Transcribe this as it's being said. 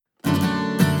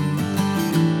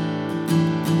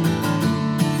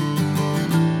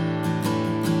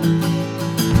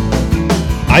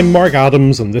I'm Mark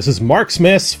Adams and this is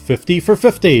Marksmess 50 for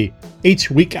 50. Each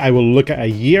week I will look at a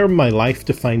year in my life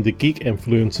to find the geek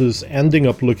influences, ending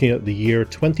up looking at the year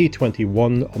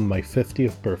 2021 on my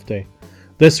 50th birthday.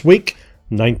 This week,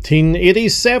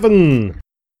 1987.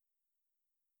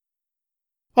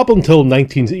 Up until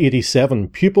 1987,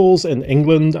 pupils in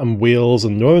England and Wales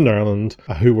and Northern Ireland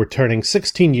who were turning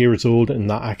 16 years old in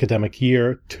that academic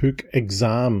year took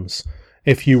exams.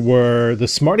 If you were the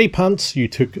smarty pants, you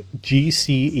took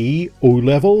GCE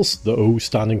O-levels, the O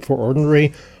standing for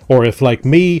ordinary, or if like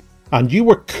me, and you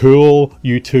were cool,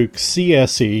 you took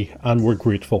CSE and were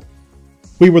grateful.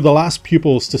 We were the last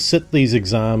pupils to sit these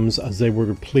exams as they were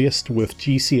replaced with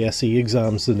GCSE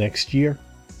exams the next year.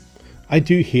 I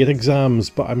do hate exams,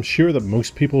 but I'm sure that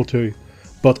most people do.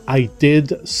 But I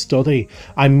did study.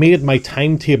 I made my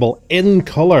timetable in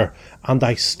colour, and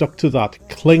I stuck to that,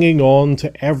 clinging on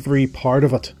to every part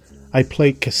of it. I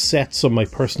played cassettes on my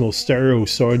personal stereo,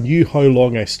 so I knew how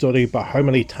long I studied, but how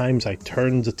many times I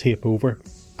turned the tape over.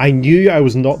 I knew I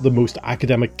was not the most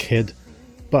academic kid,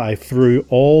 but I threw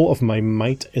all of my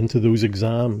might into those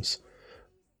exams.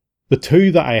 The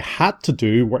two that I had to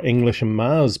do were English and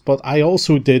Maths, but I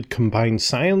also did combined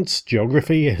science,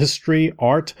 geography, history,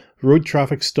 art, road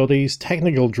traffic studies,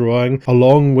 technical drawing,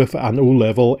 along with an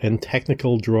O-level in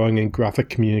technical drawing and graphic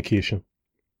communication.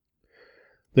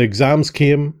 The exams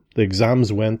came, the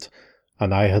exams went,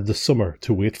 and I had the summer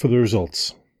to wait for the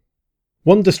results.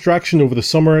 One distraction over the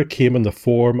summer came in the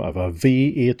form of a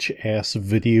VHS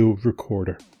video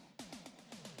recorder.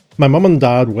 My mum and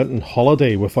dad went on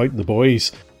holiday without the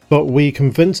boys, but we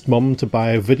convinced Mum to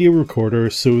buy a video recorder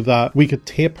so that we could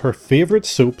tape her favourite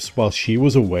soaps while she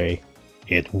was away.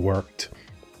 It worked.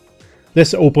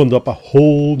 This opened up a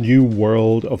whole new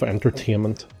world of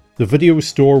entertainment. The video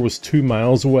store was 2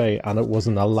 miles away and it was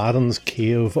an Aladdin's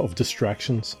cave of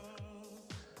distractions.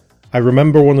 I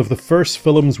remember one of the first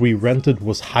films we rented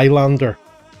was Highlander,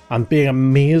 and being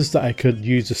amazed that I could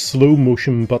use the slow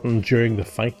motion button during the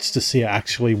fights to see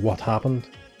actually what happened.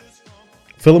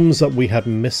 Films that we had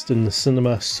missed in the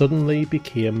cinema suddenly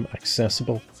became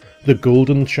accessible. The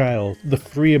Golden Child, The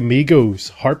Three Amigos,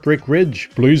 Heartbreak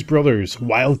Ridge, Blues Brothers,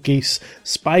 Wild Geese,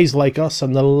 Spies Like Us,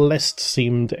 and the list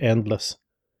seemed endless.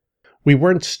 We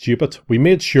weren't stupid. We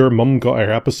made sure Mum got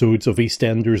our episodes of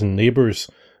EastEnders and Neighbours,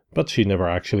 but she never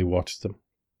actually watched them.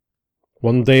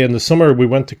 One day in the summer we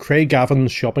went to Craigavon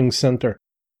Shopping Centre.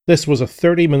 This was a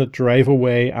 30-minute drive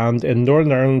away, and in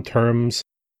Northern Ireland terms,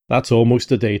 that's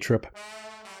almost a day trip.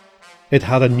 It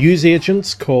had a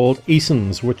newsagents called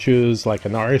CSE'sand, which is like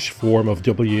an Irish form of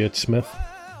W.H. Smith.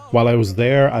 While I was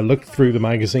there, I looked through the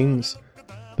magazines.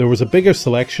 There was a bigger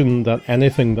selection than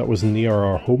anything that was near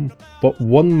our home, but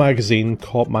one magazine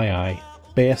caught my eye,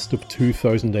 Best of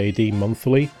 2000 AD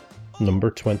Monthly,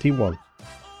 number 21.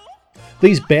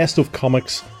 These Best of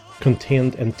comics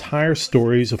contained entire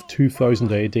stories of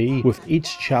 2000 AD, with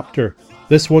each chapter.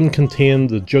 This one contained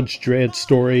the Judge Dredd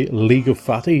story League of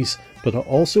Fatties, but it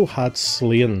also had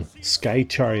Slain, Sky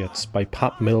Chariots by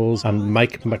Pat Mills and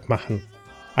Mike McMahon.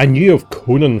 I knew of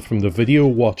Conan from the video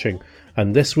watching,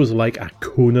 and this was like a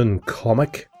Conan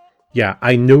comic. Yeah,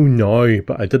 I know now,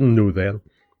 but I didn't know then.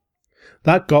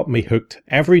 That got me hooked.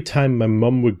 Every time my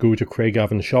mum would go to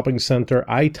Craigavon Shopping Centre,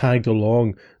 I tagged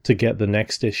along to get the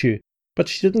next issue. But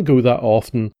she didn't go that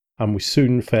often, and we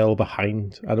soon fell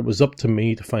behind, and it was up to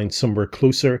me to find somewhere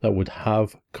closer that would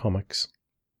have comics.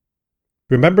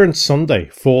 Remembrance Sunday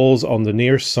falls on the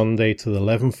near Sunday to the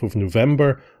 11th of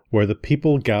November, where the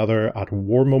people gather at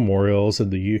war memorials in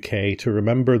the UK to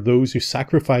remember those who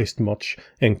sacrificed much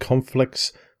in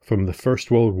conflicts from the First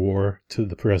World War to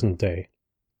the present day.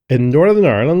 In Northern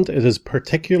Ireland, it is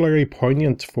particularly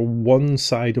poignant for one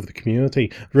side of the community,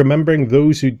 remembering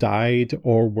those who died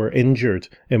or were injured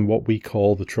in what we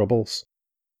call the Troubles.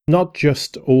 Not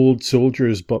just old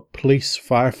soldiers, but police,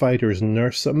 firefighters,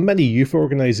 nurses, and many youth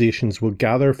organisations will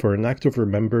gather for an act of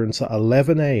remembrance at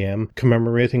 11 AM,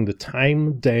 commemorating the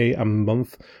time, day and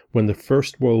month when the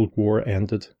First World War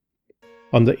ended.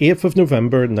 On the 8th of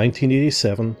November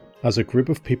 1987, as a group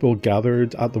of people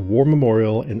gathered at the War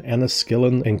Memorial in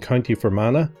Enniskillen in County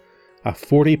Fermanagh, a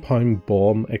 40-pound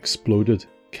bomb exploded,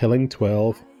 killing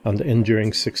 12 and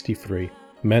injuring 63,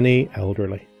 many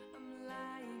elderly.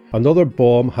 Another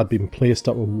bomb had been placed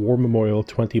at a war memorial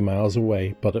 20 miles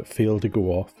away, but it failed to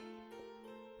go off.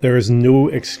 There is no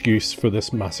excuse for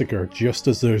this massacre, just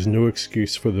as there is no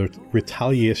excuse for the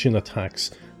retaliation attacks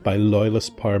by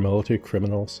loyalist paramilitary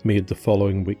criminals made the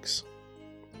following weeks.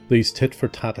 These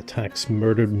tit-for-tat attacks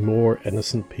murdered more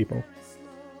innocent people.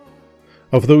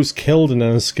 Of those killed in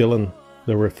Enniskillen,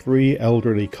 there were 3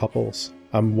 elderly couples,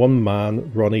 and one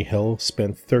man, Ronnie Hill,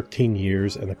 spent 13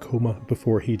 years in a coma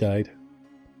before he died.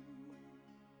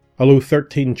 Although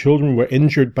 13 children were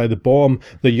injured by the bomb,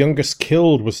 the youngest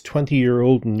killed was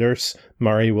 20-year-old nurse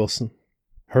Mary Wilson.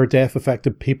 Her death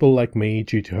affected people like me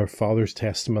due to her father's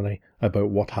testimony about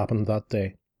what happened that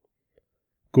day.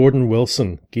 Gordon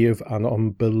Wilson gave an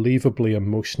unbelievably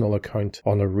emotional account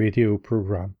on a radio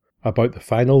programme about the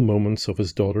final moments of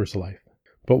his daughter's life.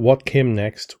 But what came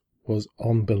next was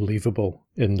unbelievable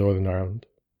in Northern Ireland.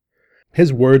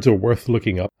 His words are worth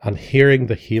looking up and hearing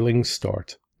the healing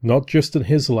start, not just in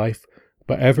his life,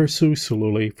 but ever so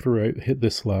slowly throughout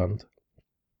this land.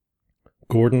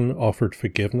 Gordon offered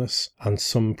forgiveness, and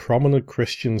some prominent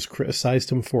Christians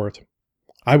criticised him for it.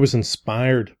 I was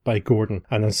inspired by Gordon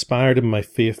and inspired in my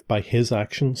faith by his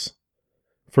actions.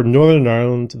 For Northern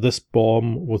Ireland, this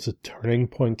bomb was a turning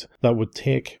point that would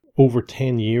take over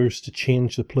 10 years to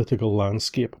change the political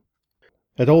landscape.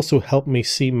 It also helped me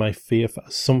see my faith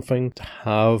as something to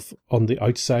have on the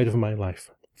outside of my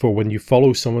life. For when you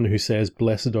follow someone who says,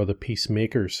 "Blessed are the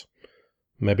peacemakers,"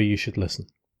 maybe you should listen.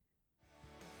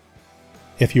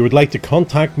 If you would like to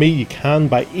contact me, you can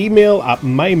by email at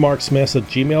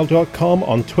mymarksmess@gmail.com,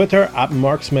 on Twitter at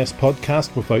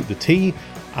marksmesspodcast without the T,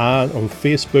 and on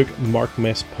Facebook,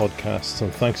 Marksmess Podcasts.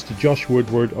 And thanks to Josh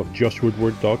Woodward of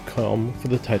joshwoodward.com for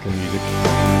the title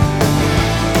music.